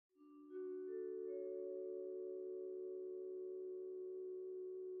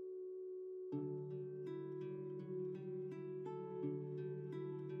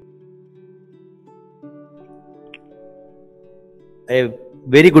A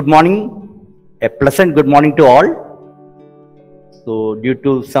very good morning, a pleasant good morning to all. So due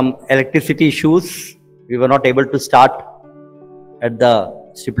to some electricity issues, we were not able to start at the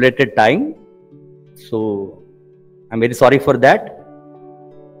stipulated time. So I'm very sorry for that.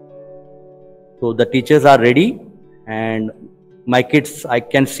 So the teachers are ready and my kids, I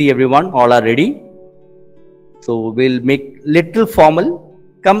can see everyone, all are ready. So we'll make little formal,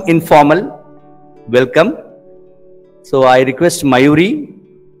 come informal, welcome. So I request Mayuri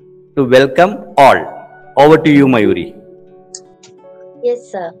to welcome all. Over to you, Mayuri.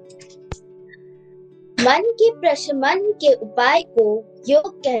 Yes, sir. मन के प्रशमन के उपाय को योग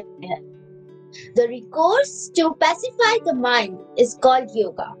कहते हैं. The recourse to pacify the mind is called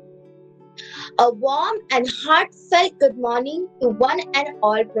yoga. A warm and heartfelt good morning to one and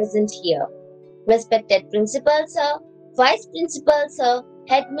all present here. Respected Principal Sir, Vice Principal Sir,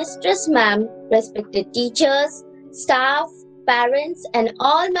 Headmistress Ma'am, respected teachers, staff, parents and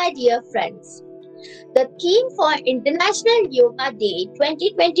all my dear friends. The theme for International Yoga Day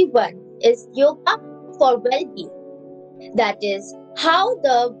 2021 is Yoga for Well-being. That is, how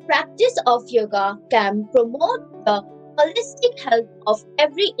the practice of yoga can promote the holistic health of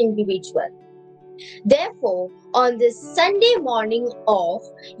every individual. Therefore, on this Sunday morning of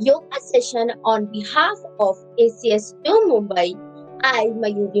yoga session on behalf of ACS2 Mumbai, I,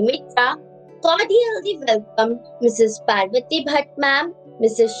 Mayuri Mitra, cordially welcome Mrs. Parvati Bhatt ma'am,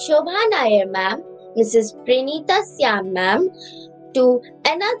 Mrs. Shobha Nair ma'am, Mrs. Pranita Syam ma'am to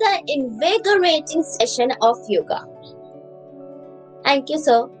another invigorating session of yoga. Thank you,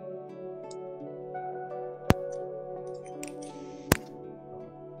 sir.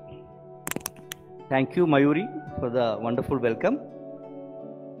 Thank you, Mayuri, for the wonderful welcome.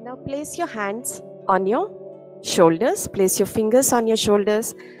 Now place your hands on your shoulders. Place your fingers on your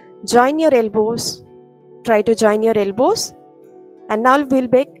shoulders. Join your elbows. Try to join your elbows. And now we'll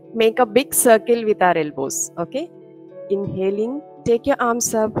make a big circle with our elbows. Okay? Inhaling, take your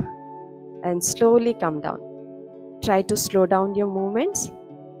arms up and slowly come down. Try to slow down your movements.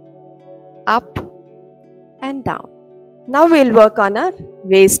 Up and down. Now we'll work on our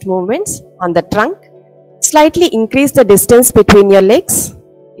waist movements on the trunk. Slightly increase the distance between your legs.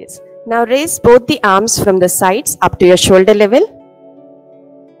 Yes. Now raise both the arms from the sides up to your shoulder level.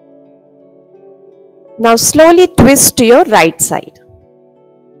 Now slowly twist to your right side.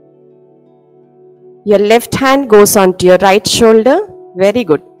 Your left hand goes onto your right shoulder. Very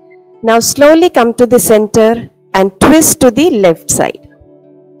good. Now slowly come to the center and twist to the left side.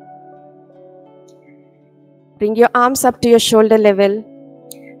 Bring your arms up to your shoulder level.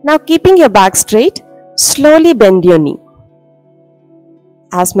 Now keeping your back straight, slowly bend your knee.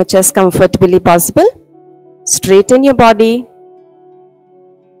 As much as comfortably possible. Straighten your body.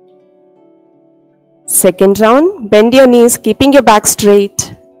 Second round, bend your knees, keeping your back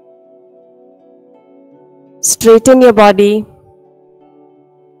straight. Straighten your body.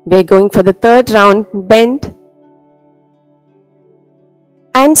 We're going for the third round, bend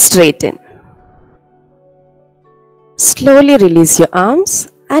and straighten. Slowly release your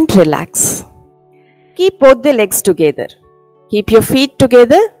arms and relax. Keep both the legs together. Keep your feet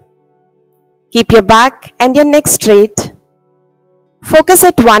together. Keep your back and your neck straight. Focus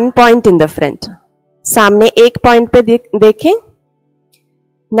at one point in the front. सामने एक point पे देखें.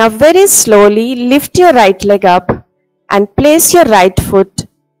 Now very slowly lift your right leg up and place your right foot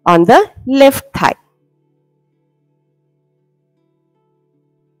on the left thigh.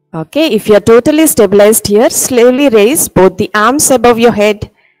 Okay, if you are totally stabilized here, slowly raise both the arms above your head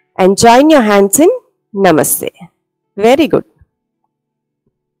and join your hands in Namaste. Very good.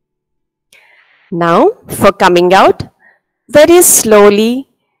 Now, for coming out, very slowly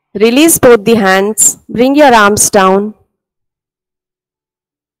release both the hands, bring your arms down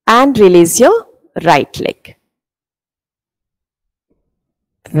and release your right leg.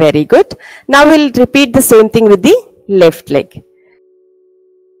 Very good. Now we'll repeat the same thing with the left leg.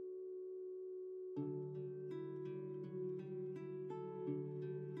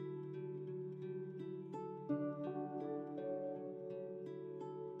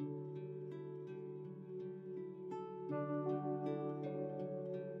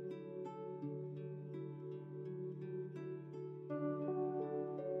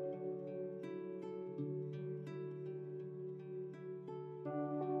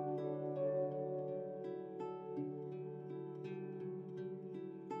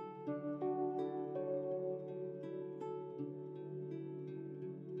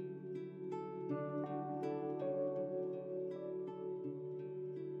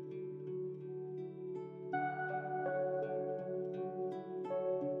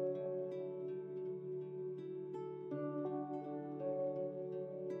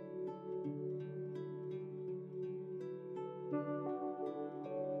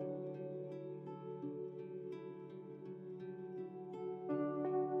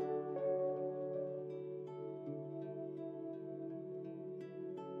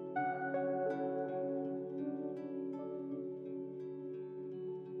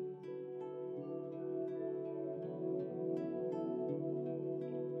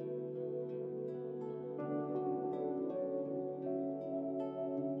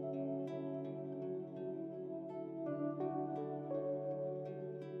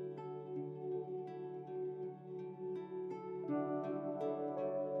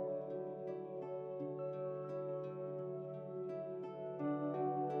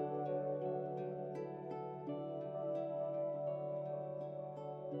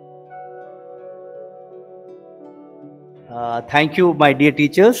 Thank you, my dear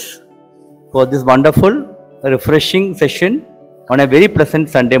teachers, for this wonderful, refreshing session on a very pleasant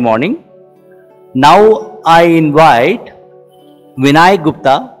Sunday morning. Now I invite Vinayak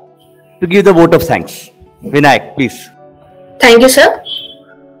Gupta to give the vote of thanks. Vinayak, please. Thank you, sir.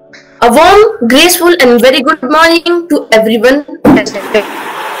 A warm, graceful, and very good morning to everyone present.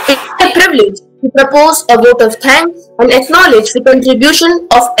 It's a privilege to propose a vote of thanks and acknowledge the contribution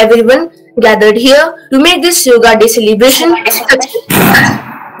of everyone gathered here to make this Yoga Day celebration a success.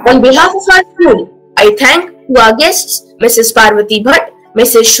 On behalf of our school, I thank to our guests, Mrs. Parvati Bhatt,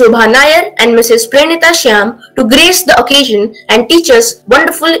 Mrs. Shobha Nair, and Mrs. Pranita Shyam to grace the occasion and teach us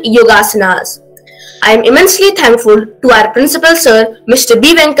wonderful yogasanas. I am immensely thankful to our Principal Sir, Mr.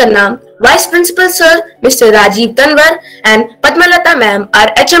 B. Venkana, Vice Principal Sir, Mr. Rajiv Tanwar, and Padmalata Ma'am,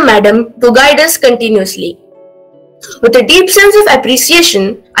 our HM Madam, to guide us continuously. With a deep sense of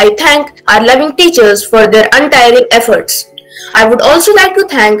appreciation, I thank our loving teachers for their untiring efforts. I would also like to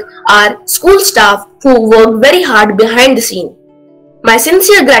thank our school staff who worked very hard behind the scene. My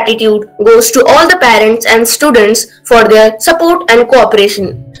sincere gratitude goes to all the parents and students for their support and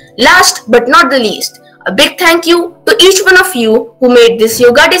cooperation. Last but not the least, a big thank you to each one of you who made this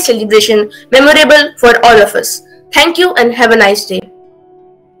Yoga Day celebration memorable for all of us. Thank you and have a nice day.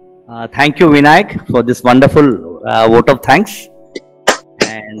 Thank you, Vinayak, for this wonderful vote of thanks.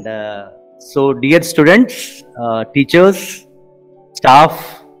 And so, dear students, teachers,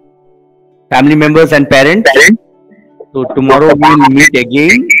 staff, family members, and parents, so tomorrow we will meet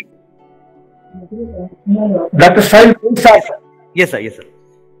again. Dr. Sai, Yes, sir. Yes, sir.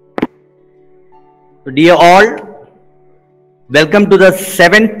 So, dear all, welcome to the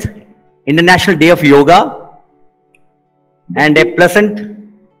 7th International Day of Yoga and a pleasant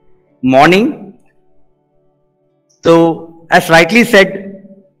morning. So, as rightly said,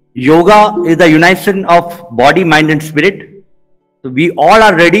 yoga is the unison of body, mind and spirit. So, we all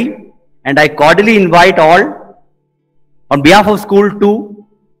are ready, and I cordially invite all on behalf of school too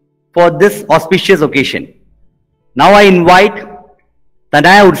for this auspicious occasion. Now I invite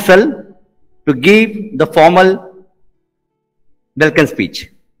Tanaya Ursal to give the formal welcome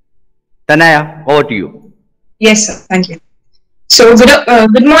speech. Tanaya, over to you. Yes, sir. Thank you. So,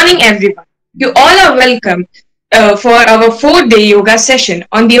 good morning, everyone. You all are welcome for our 4-day yoga session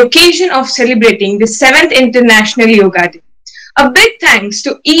on the occasion of celebrating the 7th International Yoga Day. A big thanks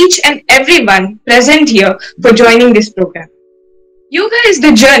to each and everyone present here for joining this program. Yoga is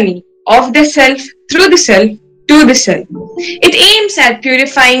the journey of the self, through the self, to the self. It aims at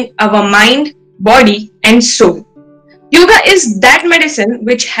purifying our mind, body, and soul. Yoga is that medicine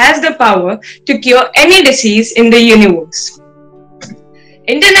which has the power to cure any disease in the universe.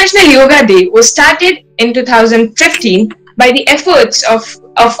 International Yoga Day was started in 2015 by the efforts of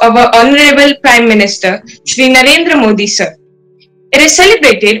our Honorable Prime Minister, Shri Narendra Modi sir. It is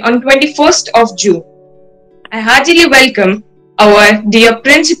celebrated on 21st of June. I heartily welcome our dear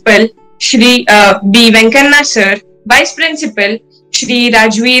Principal, Shri B. Venkana sir, Vice Principal, Shri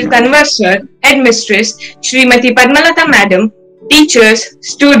Rajveer Tanwar sir, Headmistress, Srimati Padmalata Madam, teachers,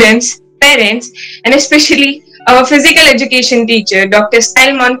 students, parents, and especially our physical education teacher, Dr.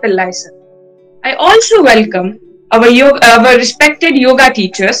 R.Stylemon sir. I also welcome our respected yoga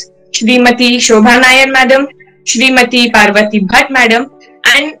teachers, Srimati Shobha Nair Madam, Srimati Parvati Bhatt Madam,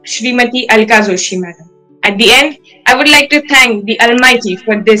 and Srimati Alka Joshi Madam. At the end, I would like to thank the Almighty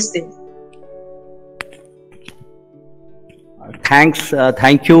for this day.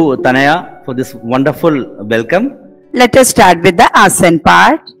 Thank you, Tanaya, for this wonderful welcome. Let us start with the asan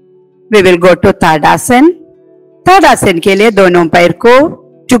part. We will go to third asan. Third आसन के लिए दोनों पैर को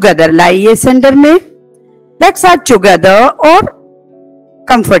together लाइए centre में. Let's are together और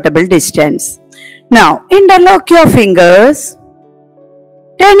comfortable distance. Now interlock your fingers.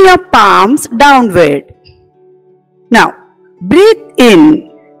 Turn your palms downward. Now breathe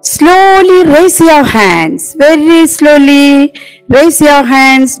in. Slowly raise your hands. Very slowly raise your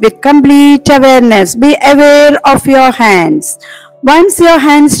hands with complete awareness. Be aware of your hands. Once your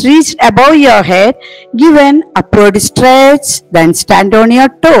hands reach above your head, give an upward stretch, then stand on your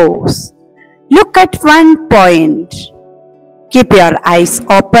toes. Look at one point. Keep your eyes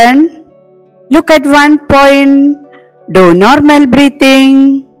open. Look at one point. Do normal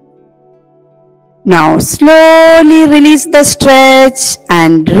breathing. Now slowly release the stretch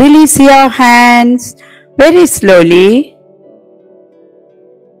and release your hands very slowly.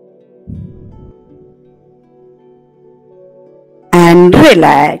 And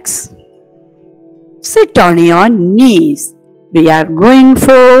relax. Sit on your knees. We are going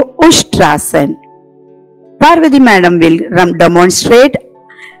for Ushtrasan. Parvati Madam will demonstrate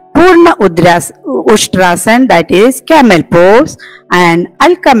Purna Ushtrasan, that is camel pose, and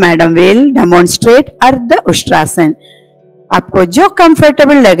Alka madam will demonstrate Ardha Ushtrasan. आपको जो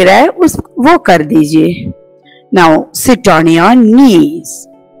comfortable लग रहा है वो कर दीजिए. Now sit on your knees.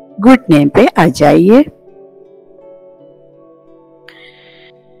 घुटने पे आ जाइए.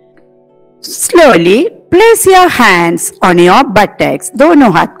 Slowly place your hands on your buttocks.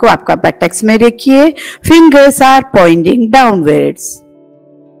 दोनों हाथ को आपका buttocks में रखिए. Fingers are pointing downwards.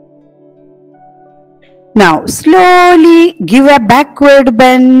 Now slowly give a backward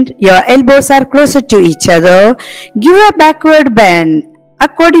bend. Your elbows are closer to each other. Give a backward bend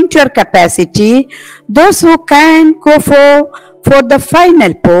according to your capacity. Those who can go for the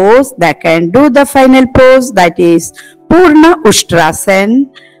final pose, they can do the final pose, that is Purna Ushtrasan.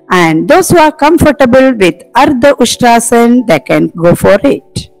 And those who are comfortable with Ardha Ushtrasan, they can go for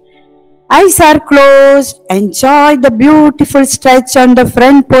it. Eyes are closed. Enjoy the beautiful stretch on the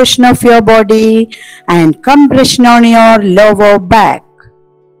front portion of your body and compression on your lower back.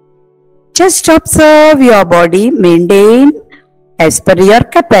 Just observe your body, maintain as per your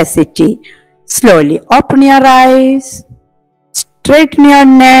capacity. Slowly open your eyes, straighten your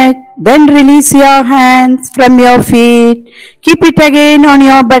neck, then release your hands from your feet. Keep it again on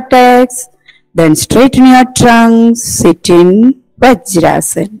your buttocks, then straighten your trunk, sit in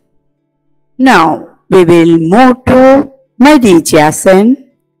Vajrasana. Now we will move to Marichyasan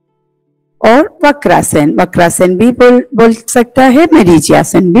और वक्रासन. वक्रासन भी बोल सकता है,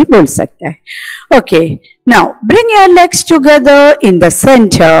 मरीचियासन भी बोल सकता है. Okay, now bring your legs together in the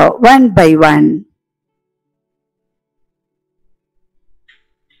center one by one.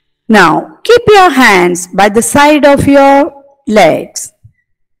 Now keep your hands by the side of your legs.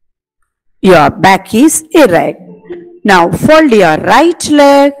 Your back is erect. Now fold your right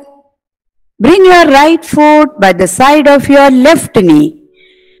leg. Bring your right foot by the side of your left knee.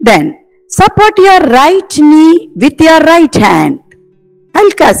 Then support your right knee with your right hand.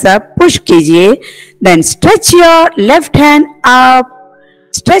 हल्का सा push कीजिए. Then stretch your left hand up.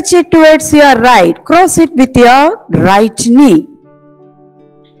 Stretch it towards your right. Cross it with your right knee.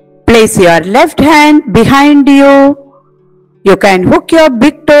 Place your left hand behind you. You can hook your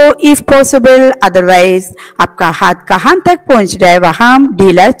big toe if possible. Otherwise, आपका हाथ कहाँ तक पहुँच रहा है वहाँ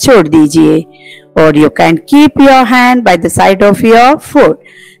ढीला छोड़ दीजिए. Or you can keep your hand by the side of your foot.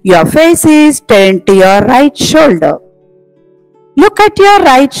 Your face is turned to your right shoulder. Look at your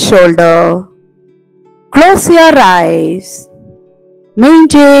right shoulder. Close your eyes.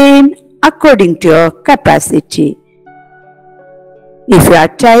 Maintain according to your capacity. If you are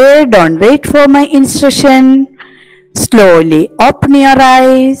tired, don't wait for my instruction. Slowly open your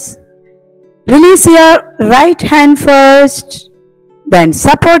eyes. Release your right hand first. Then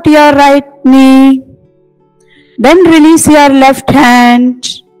support your right knee. Then release your left hand.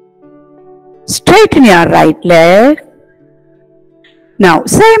 Straighten your right leg. Now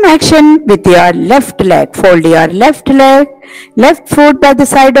same action with your left leg. Fold your left leg, left foot by the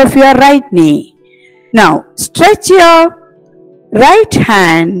side of your right knee. Now stretch your right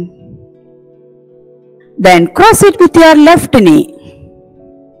hand. Then cross it with your left knee.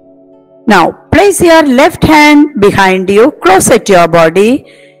 Now place your left hand behind you, close at your body.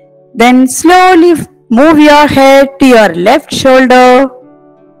 Then slowly move your head to your left shoulder.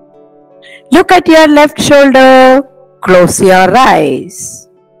 Look at your left shoulder. Close your eyes.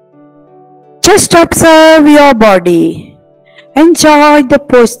 Just observe your body. Enjoy the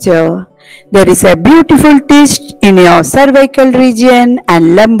posture. There is a beautiful twist in your cervical region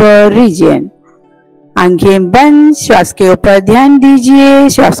and lumbar region. आंखें बंद, श्वास के ऊपर ध्यान दीजिए,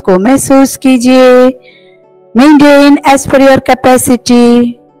 श्वास को महसूस कीजिए. Maintain as per your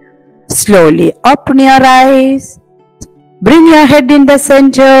capacity. Slowly open your eyes. Bring your head in the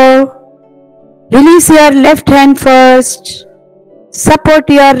center. Release your left hand first. Support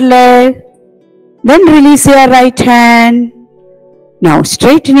your leg. Then release your right hand. Now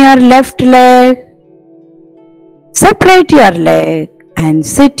straighten your left leg. Separate your leg and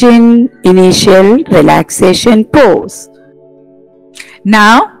sit in initial relaxation pose.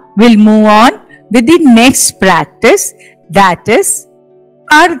 Now we'll move on with the next practice, that is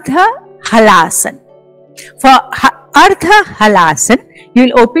Ardha Halasan. For Ardha Halasan, you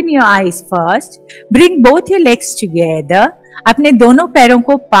will open your eyes first, bring both your legs together, अपने दोनों पैरों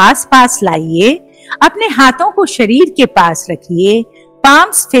को पास पास लाइए, अपने हाथों को शरीर के पास रखिए,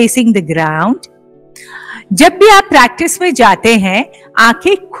 palms facing the ground. जब भी आप प्रैक्टिस में जाते हैं,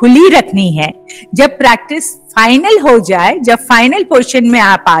 आंखें खुली रखनी है. जब प्रैक्टिस फाइनल हो जाए, जब फाइनल पोजीशन में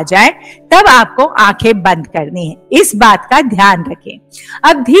आप आ जाए, तब आपको आंखें बंद करनी है. इस बात का ध्यान रखें.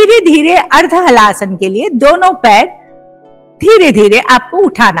 अब धीरे धीरे अर्ध हलासन के लिए दोनों पैर धीरे धीरे आपको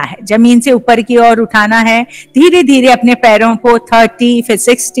उठाना है, जमीन से ऊपर की ओर उठाना है। धीरे धीरे अपने पैरों को 30, फिर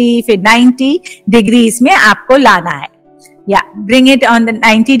 60, फिर 90 डिग्रीज में आपको लाना है। या bring it on the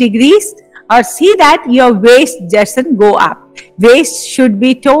 90 degrees और see that your waste doesn't go up. Waist should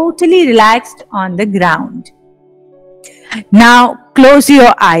be totally relaxed on the ground. Now close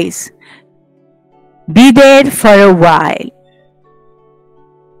your eyes. Be there for a while.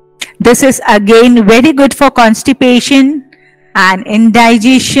 This is again very good for constipation and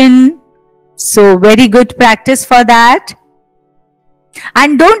indigestion. So very good practice for that.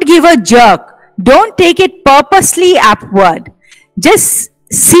 And don't give a jerk. Don't take it purposely upward. Just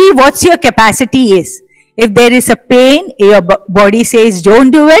see what's your capacity is. If there is a pain, your body says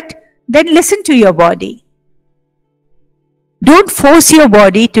don't do it, then listen to your body. Don't force your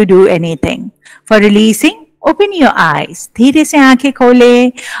body to do anything. For releasing, open your eyes. धीरे से आंखें खोले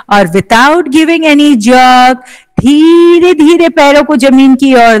और without giving any jerk, धीरे धीरे पैरों को जमीन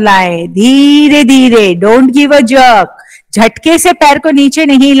की ओर लाए। धीरे धीरे, don't give a jerk. झटके से पैर को नीचे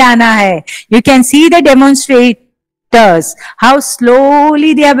नहीं लाना है। You can see the demonstrators, how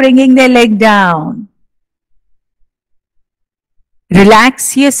slowly they are bringing their leg down.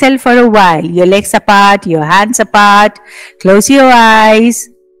 Relax yourself for a while. Your legs apart, your hands apart. Close your eyes.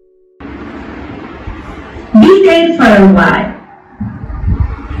 Be there for a while.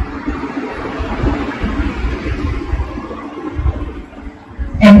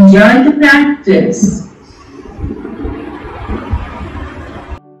 Enjoy the practice.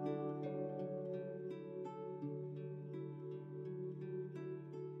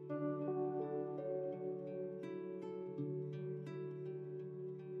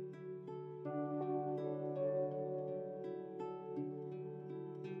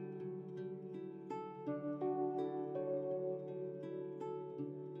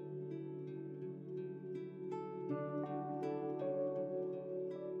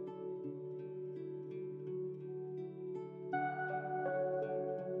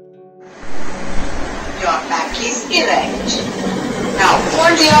 Your back is erect. Now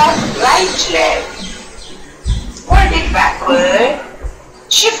fold your right leg. Fold it backward.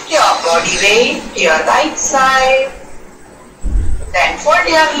 Shift your body weight to your right side. Then fold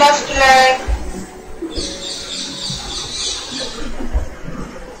your left leg.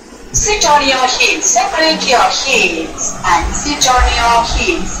 Sit on your heels. Separate your heels and sit on your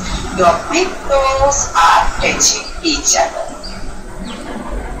heels. Your big toes are touching each other.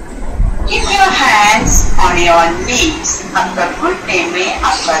 Keep your hands on your knees. आपका घुटने में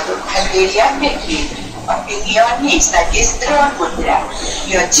आपका हथेलियां रखिए. Upping your knees, that is throne mudra.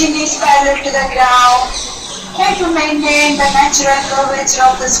 Your chin is parallel to the ground. Try to maintain the natural curvature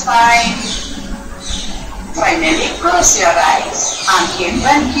of the spine. Finally, close your eyes. आंखें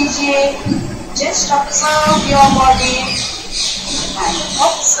बंद कीजिए. Just observe your body and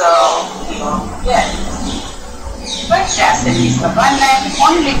observe your breath. Vrkshasan is the one and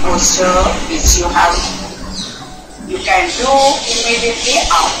only posture which you can do immediately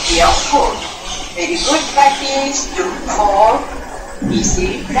after your food. Very good practice for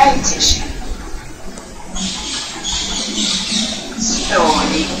easy digestion.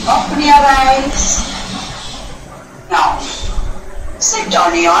 Slowly open your eyes. Now sit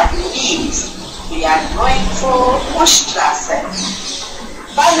on your knees. We are going for Ushtrasana.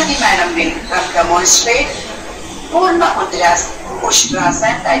 Bhargani madam will demonstrate Purna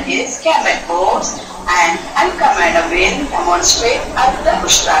Ushtrasana, that is camel pose, and Alka madam will demonstrate Ardha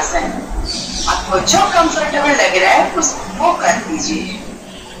Ushtrasana. आपको जो comfortable लग रहा है वो कर दीजिए.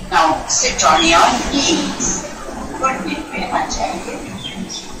 Now sit on your knees. घुटने पे आ जाइए.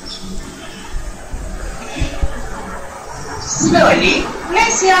 Slowly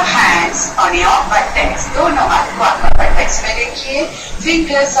place your hands on your buttocks. दोनों हाथ को आपका buttocks में रखिए.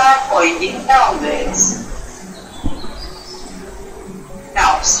 Fingers are pointing downwards.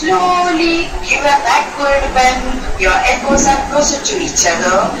 Now slowly give a backward bend. Your elbows are closer to each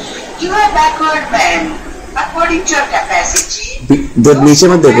other. Give a backward bend according to your capacity. जब नीचे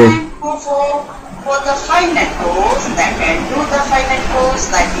मत देखो. Go for the final pose. That can do the final pose,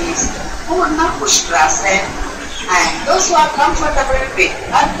 that is Purna Ushtrasana. And those who are comfortable with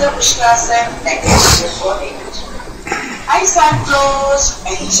Ardha Ushtrasana, they can go for it. Eyes are closed.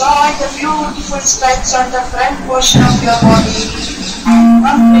 Enjoy the beautiful stretch on the front portion of your body and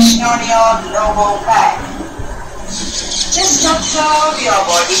compression on your lower back. Just observe your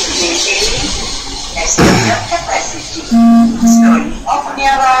body breathing as per your capacity. Slowly open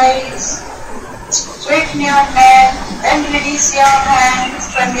your eyes, straighten your neck, then release your hands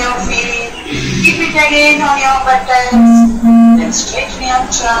from your feet. Keep it again on your buttocks, then straighten your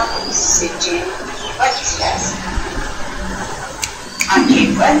trunk, sitting Vrkshasan.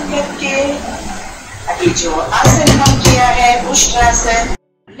 आंखें बंद करके अभी जो आसन हम किया है Ushtrasana.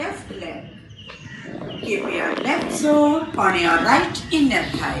 Left leg. Keep your left sole on your right inner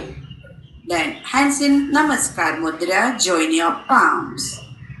thigh. Then hands in Namaskar Mudra, join your palms.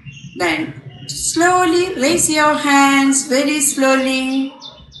 Then slowly raise your hands very slowly.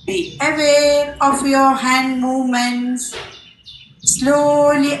 Be aware of your hand movements.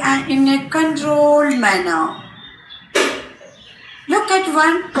 Slowly and in a controlled manner. Look at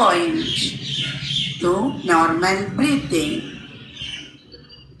one point. Do normal breathing.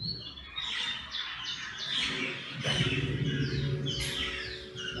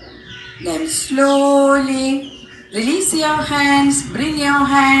 Then slowly release your hands, bring your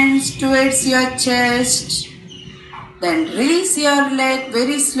hands towards your chest. Then release your leg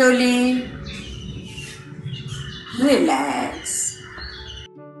very slowly. Relax.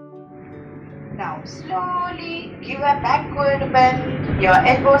 Now slowly give a backward bend. Your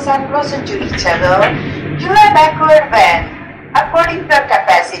elbows are closer to each other. Do a backward bend according to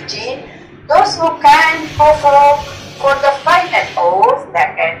capacity. Those who can go for the final pose, they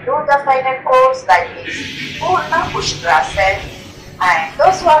can do the final pose like this, Purna Ushtrasan. And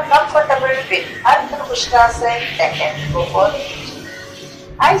those who are comfortable with Ardha Ushtrasan, they can go for it.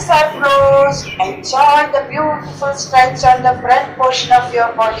 Eyes are closed. Enjoy the beautiful stretch on the front portion of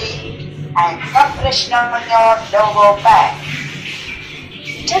your body and compression on your lower back.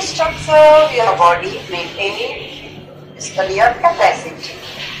 Just observe your body, maintain physically your capacity.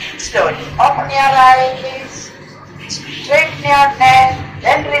 Slowly open your eyes. Straighten your neck,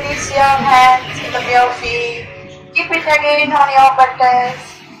 then release your hands in the your feet. Keep it again on your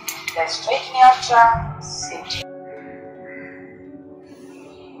buttocks. Then straighten your trunk. Sit.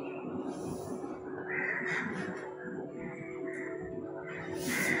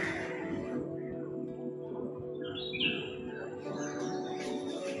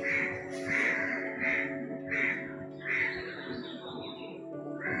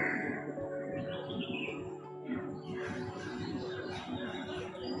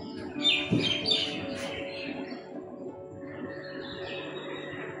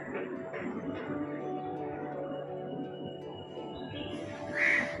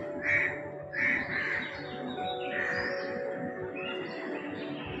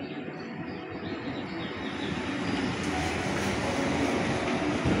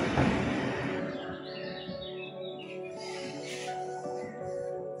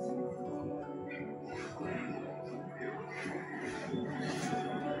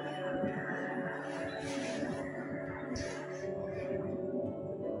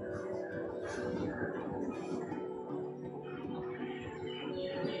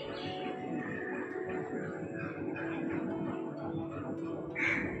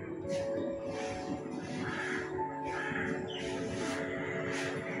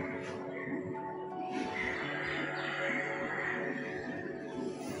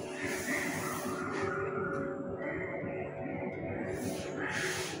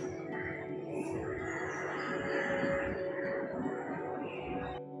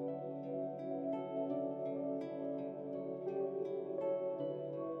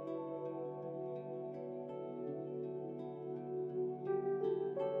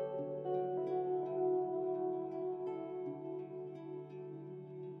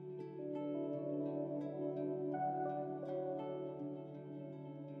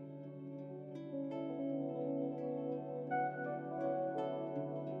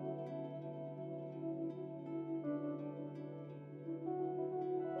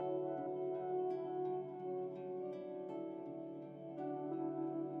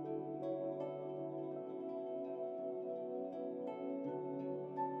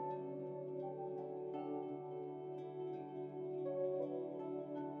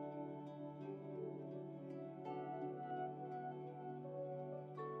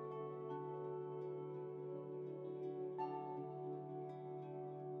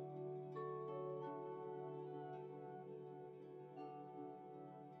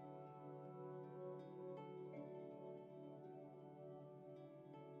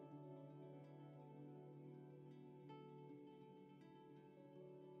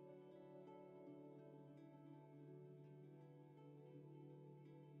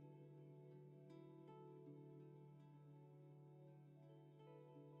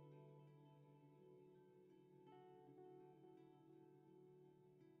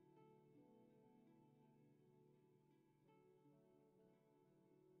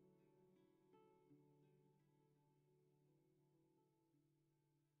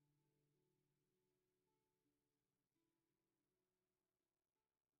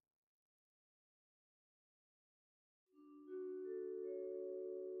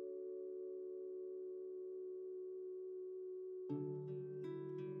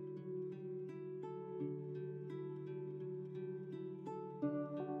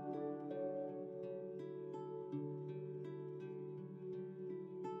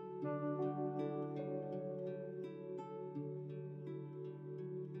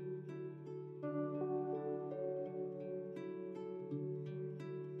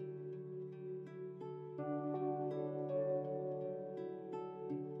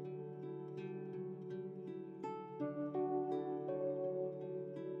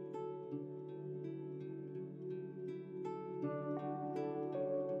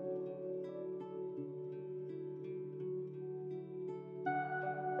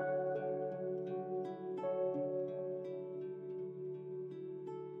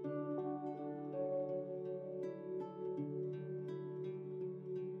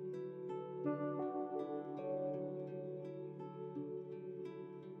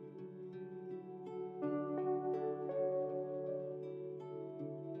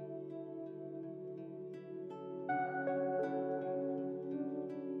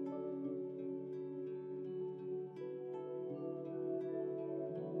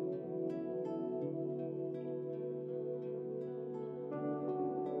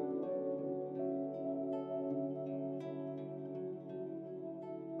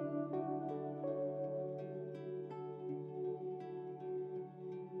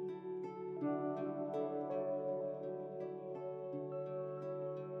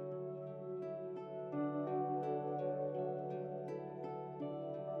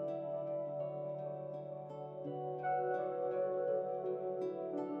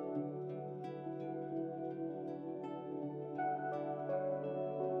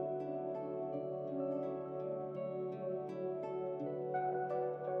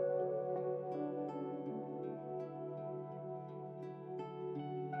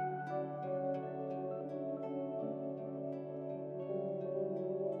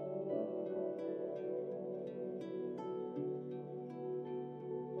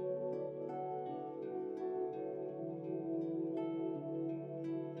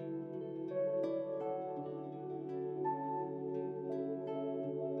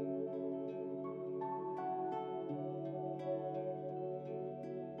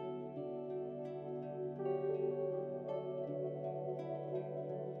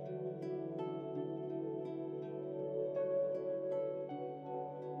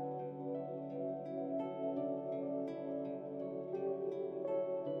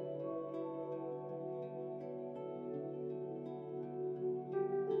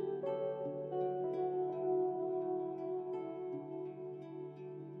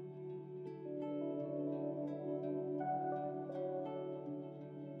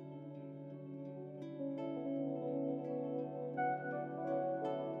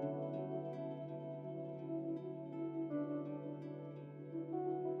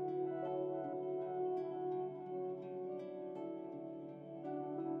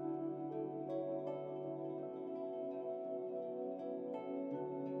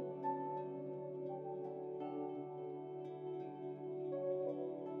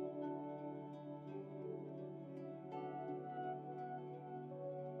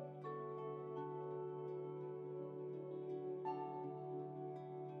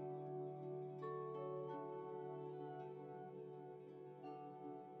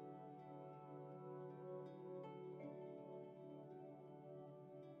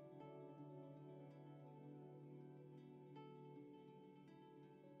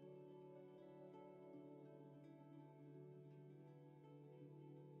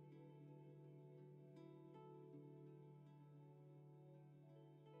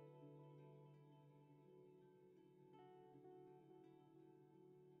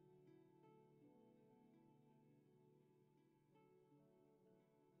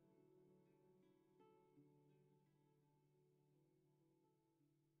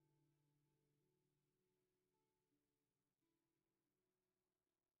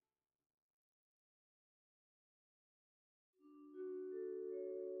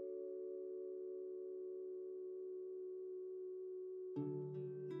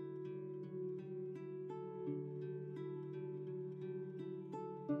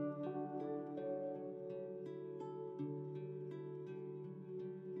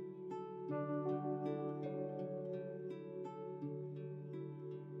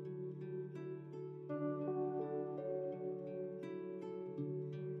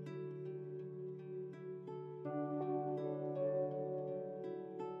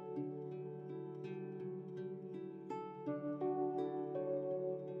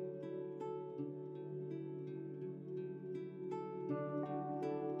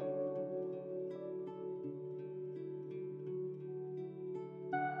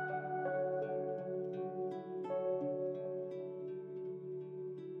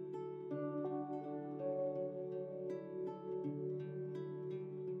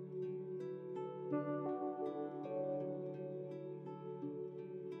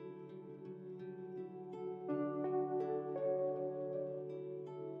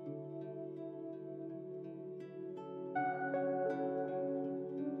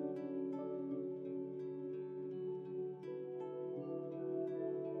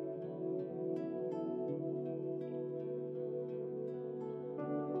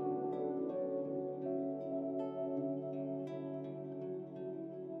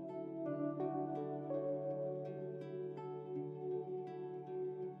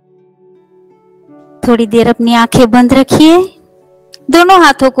 थोड़ी देर अपनी आंखें बंद रखिए, दोनों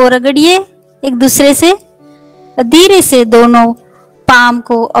हाथों को रगड़िए एक दूसरे से, धीरे से दोनों पाम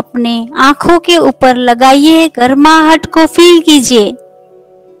को अपने आंखों के ऊपर लगाइए, गर्माहट को फील कीजिए।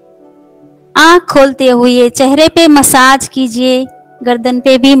 आंख खोलते हुए चेहरे पे मसाज कीजिए, गर्दन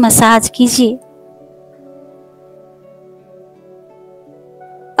पे भी मसाज कीजिए।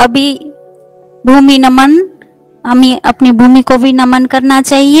 अभी भूमि नमन, हमें अपनी भूमि को भी नमन करना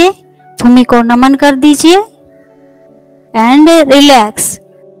चाहिए। भूमि को नमन कर दीजिए and relax.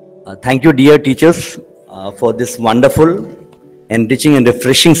 Thank you, dear teachers, for this wonderful, enriching and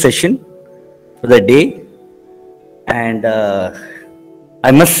refreshing session for the day. And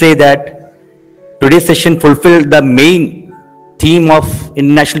I must say that today's session fulfilled the main theme of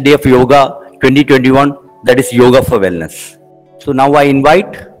International Day of Yoga 2021, that is Yoga for Wellness. So now I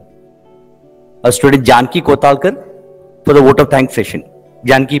invite our student Janki Kotalkar for the vote of thanks session.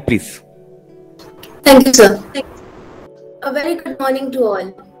 Janki, please. Thank you, sir. A very good morning to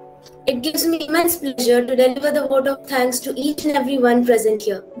all. It gives me immense pleasure to deliver the vote of thanks to each and every one present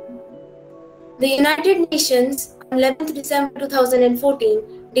here. The United Nations on 11th December 2014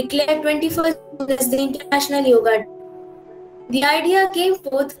 declared 21st June as the International Yoga Day. The idea came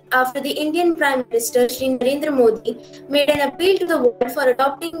forth after the Indian Prime Minister Shri Narendra Modi made an appeal to the world for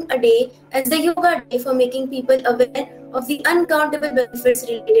adopting a day as the Yoga Day for making people aware of the uncountable benefits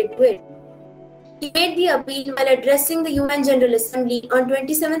related to it. He made the appeal while addressing the UN General Assembly on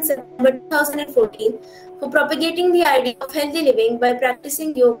 27 September 2014 for propagating the idea of healthy living by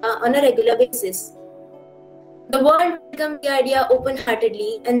practicing yoga on a regular basis. The world welcomed the idea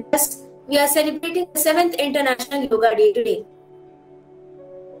open-heartedly, and thus we are celebrating the 7th International Yoga Day today.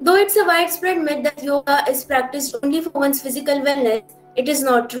 Though it's a widespread myth that yoga is practiced only for one's physical wellness, it is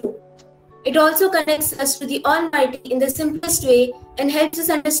not true. It also connects us to the Almighty in the simplest way and helps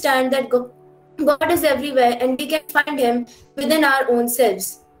us understand that God is everywhere and we can find Him within our own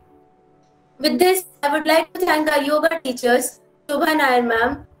selves. With this, I would like to thank our yoga teachers, Shobha Nair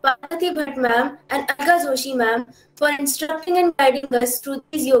ma'am, Parvati Bhatt ma'am, and Alka Joshi ma'am for instructing and guiding us through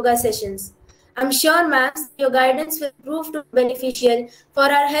these yoga sessions. I'm sure, ma'am, your guidance will prove to be beneficial for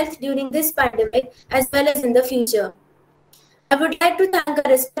our health during this pandemic as well as in the future. I would like to thank our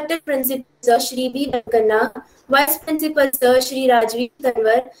respected principal, Sir Shri B. Venkana, Vice Principal, Sir Shri Rajveer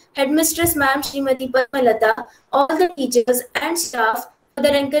Tanwar, Headmistress Ma'am Srimati Padmalata, all the teachers and staff for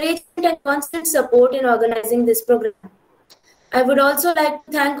their encouragement and constant support in organizing this program. I would also like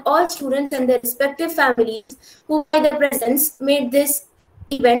to thank all students and their respective families who by their presence made this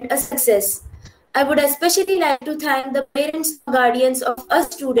event a success. I would especially like to thank the parents and guardians of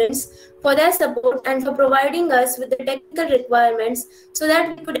us students for their support and for providing us with the technical requirements so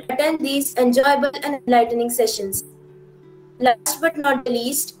that we could attend these enjoyable and enlightening sessions. Last but not the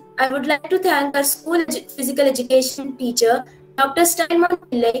least, I would like to thank our school physical education teacher, Dr.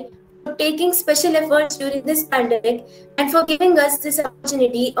 R.Stylemon, for taking special efforts during this pandemic and for giving us this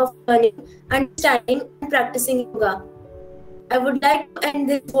opportunity of learning, understanding, and practicing yoga. I would like to end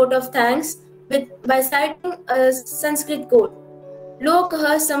this vote of thanks by citing a Sanskrit quote,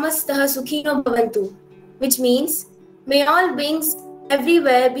 Lokah samastah sukhino bhavantu, which means, may all beings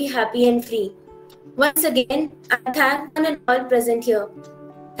everywhere be happy and free. Once again, I thank one and all present here.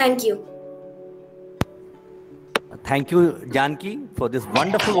 Thank you. Thank you, Janki, for this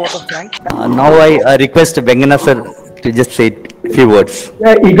wonderful vote of thanks. Now I request Vengana sir to just say a few words.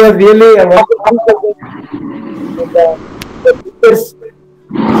 Yeah, it was really a wonderful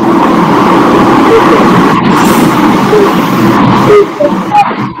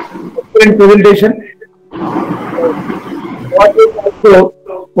excellent presentation. What is also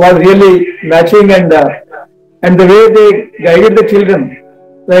was really matching, and the way they guided the children,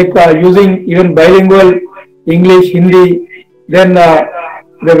 like using even bilingual English, Hindi, then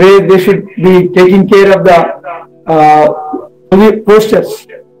the way they should be taking care of the postures,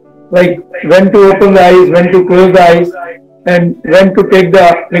 like when to open the eyes, when to close the eyes, and when to take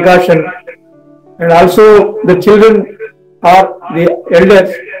the precaution. And also the children or the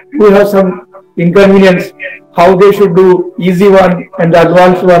elders who have some inconvenience, how they should do easy one and the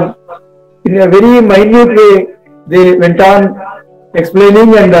advanced one. In a very minute way, they went on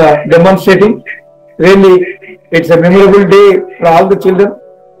explaining and demonstrating. Really, it's a memorable day for all the children.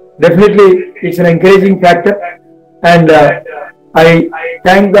 Definitely, it's an encouraging factor. And I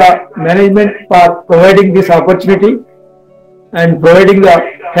thank the management for providing this opportunity and providing the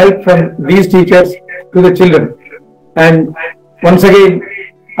help from these teachers to the children. And once again,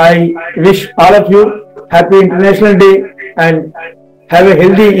 I wish all of you happy International Day and have a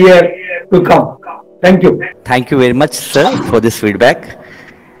healthy year to come. Thank you. Thank you very much, sir, for this feedback.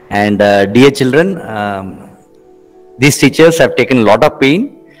 And dear children, these teachers have taken a lot of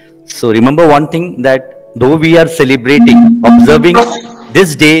pain. So remember one thing, that though we are celebrating, observing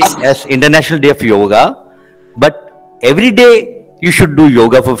this day as International Day of Yoga, but every day you should do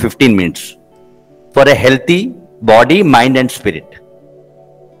yoga for 15 minutes for a healthy body, mind and spirit.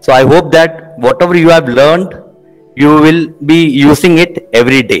 So I hope that whatever you have learned, you will be using it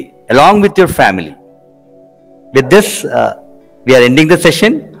every day along with your family. With this, we are ending the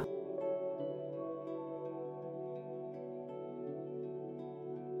session.